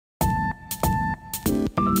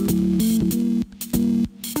Alright,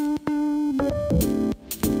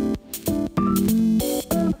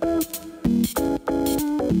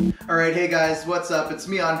 hey guys, what's up? It's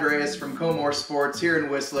me, Andreas from Camber Sports here in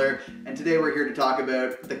Whistler, and today we're here to talk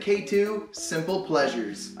about the K2 Simple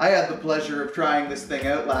Pleasures. I had the pleasure of trying this thing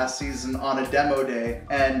out last season on a demo day,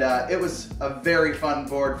 and it was a very fun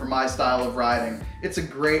board for my style of riding. It's a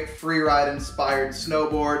great freeride inspired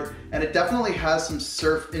snowboard, and it definitely has some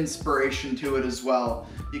surf inspiration to it as well.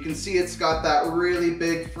 You can see it's got that really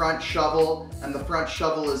big front shovel, and the front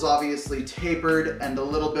shovel is obviously tapered and a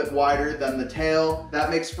little bit wider than the tail. That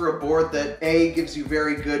makes for a board that A, gives you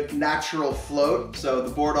very good natural float, so the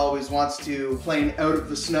board always wants to plane out of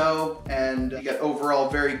the snow, and you get overall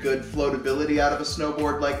very good floatability out of a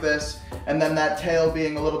snowboard like this. And then that tail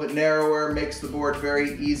being a little bit narrower makes the board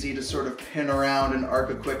very easy to sort of pin around and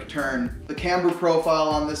arc a quick turn. The camber profile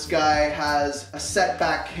on this guy has a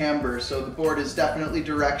setback camber, so the board is definitely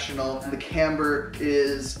directional. The camber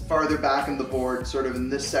is farther back in the board, sort of in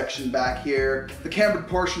this section back here. The cambered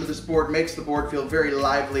portion of this board makes the board feel very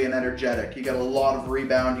lively and energetic. You get a lot of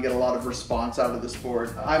rebound, you get a lot of response out of this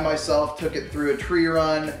board. I myself took it through a tree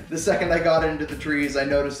run. The second I got into the trees, I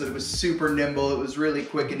noticed that it was super nimble. It was really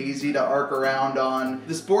quick and easy to arc around on.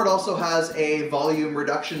 This board also has a volume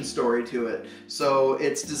reduction story to it. So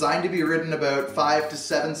it's designed to be ridden about 5 to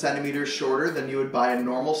 7 centimeters shorter than you would buy a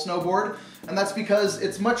normal snowboard. And that's because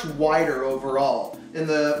it's much wider overall. In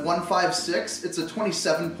the 156, it's a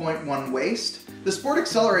 27.1 waist. This board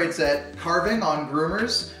accelerates at carving on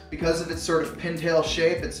groomers. Because of its sort of pintail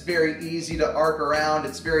shape, it's very easy to arc around,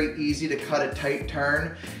 it's very easy to cut a tight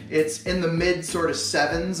turn. It's in the mid sort of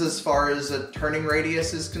 7s as far as a turning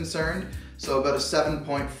radius is concerned. So about a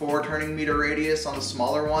 7.4 turning meter radius on the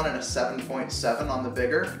smaller one and a 7.7 on the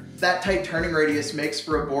bigger. That tight turning radius makes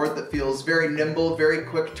for a board that feels very nimble, very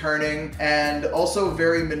quick turning, and also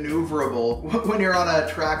very maneuverable when you're on a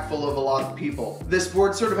track full of a lot of people. This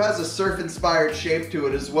board sort of has a surf-inspired shape to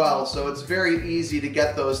it as well, so it's very easy to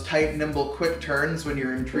get those tight, nimble, quick turns when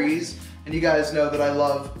you're in trees. And you guys know that I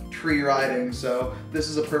love tree riding, so this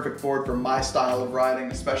is a perfect board for my style of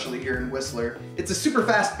riding, especially here in Whistler. It's a super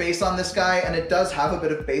fast base on this guy, and it does have a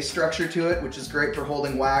bit of base structure to it, which is great for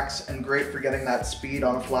holding wax and great for getting that speed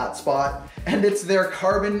on a flat spot. And it's their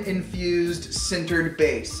carbon-infused sintered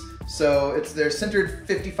base. So it's their sintered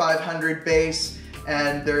 5500 base,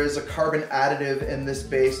 and there is a carbon additive in this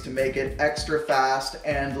base to make it extra fast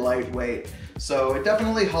and lightweight. So it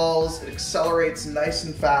definitely hauls, it accelerates nice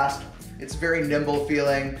and fast. It's very nimble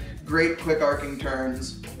feeling, great quick arcing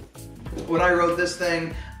turns. When I rode this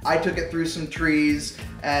thing, I took it through some trees,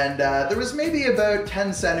 and there was maybe about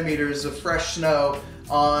 10 centimeters of fresh snow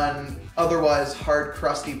on otherwise hard,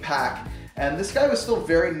 crusty pack. And this guy was still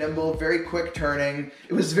very nimble, very quick turning.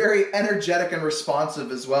 It was very energetic and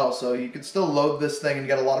responsive as well, so you could still load this thing and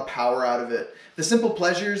get a lot of power out of it. The Simple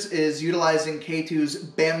Pleasures is utilizing K2's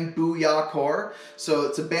Bamboo-Ya core. So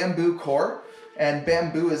it's a bamboo core, and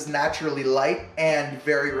bamboo is naturally light and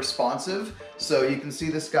very responsive. So you can see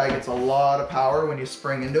this guy gets a lot of power when you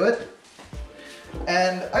spring into it.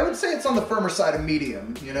 And I would say it's on the firmer side of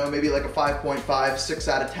medium, you know, maybe like a 5.5, 6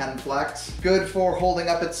 out of 10 flex. Good for holding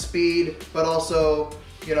up its speed, but also,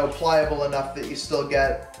 you know, pliable enough that you still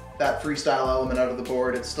get that freestyle element out of the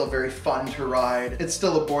board. It's still very fun to ride. It's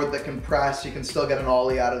still a board that can press. You can still get an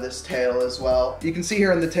ollie out of this tail as well. You can see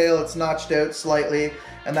here in the tail it's notched out slightly,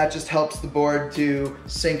 and that just helps the board to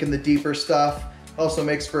sink in the deeper stuff. Also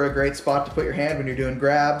makes for a great spot to put your hand when you're doing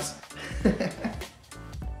grabs.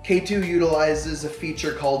 K2 utilizes a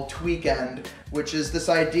feature called tweak end, which is this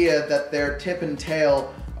idea that their tip and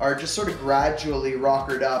tail are just sort of gradually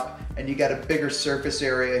rockered up, and you get a bigger surface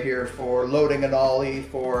area here for loading an ollie,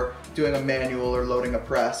 for doing a manual or loading a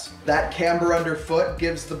press. That camber underfoot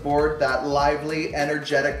gives the board that lively,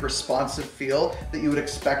 energetic, responsive feel that you would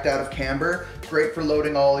expect out of camber. Great for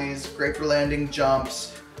loading ollies, great for landing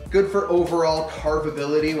jumps, good for overall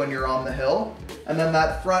carvability when you're on the hill. And then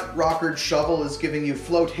that front rockered shovel is giving you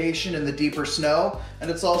flotation in the deeper snow, and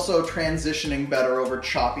it's also transitioning better over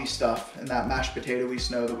choppy stuff in that mashed potato-y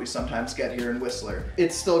snow that we sometimes get here in Whistler.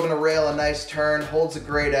 It's still gonna rail a nice turn, holds a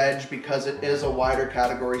great edge because it is a wider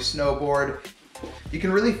category snowboard. You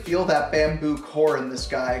can really feel that bamboo core in this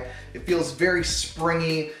guy. It feels very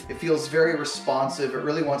springy, it feels very responsive, it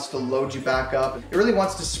really wants to load you back up. It really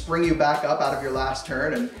wants to spring you back up out of your last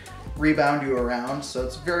turn and rebound you around, so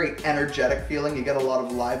it's very energetic feeling. You get a lot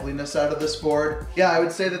of liveliness out of this board. Yeah, I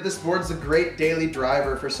would say that this board's a great daily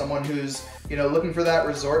driver for someone who's, you know, looking for that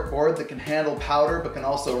resort board that can handle powder but can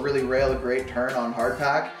also really rail a great turn on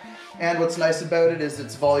hardpack. And what's nice about it is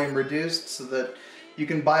it's volume reduced so that You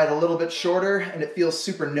can buy it a little bit shorter, and it feels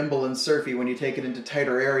super nimble and surfy when you take it into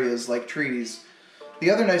tighter areas like trees. The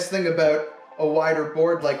other nice thing about a wider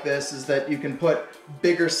board like this is that you can put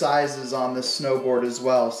bigger sizes on this snowboard as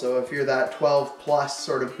well. So if you're that 12 plus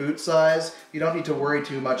sort of boot size, you don't need to worry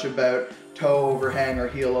too much about toe overhang or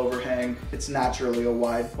heel overhang. It's naturally a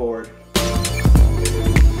wide board.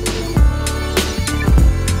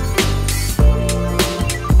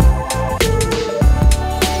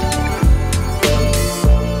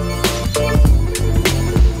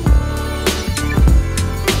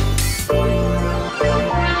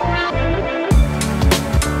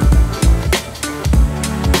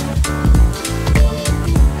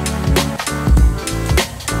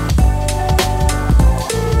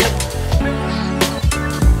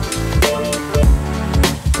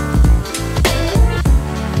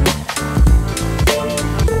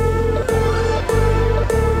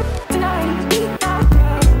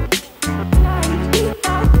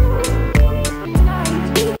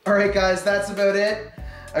 Alright guys, that's about it.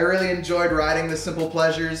 I really enjoyed riding the Simple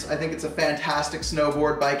Pleasures. I think it's a fantastic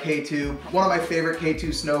snowboard by K2. One of my favorite K2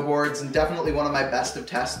 snowboards and definitely one of my best of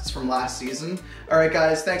tests from last season. Alright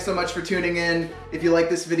guys, thanks so much for tuning in. If you like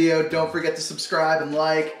this video, don't forget to subscribe and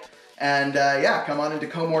like. And yeah, come on into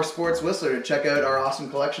Camber Sports Whistler to check out our awesome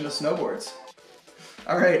collection of snowboards.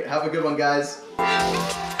 Alright, have a good one guys.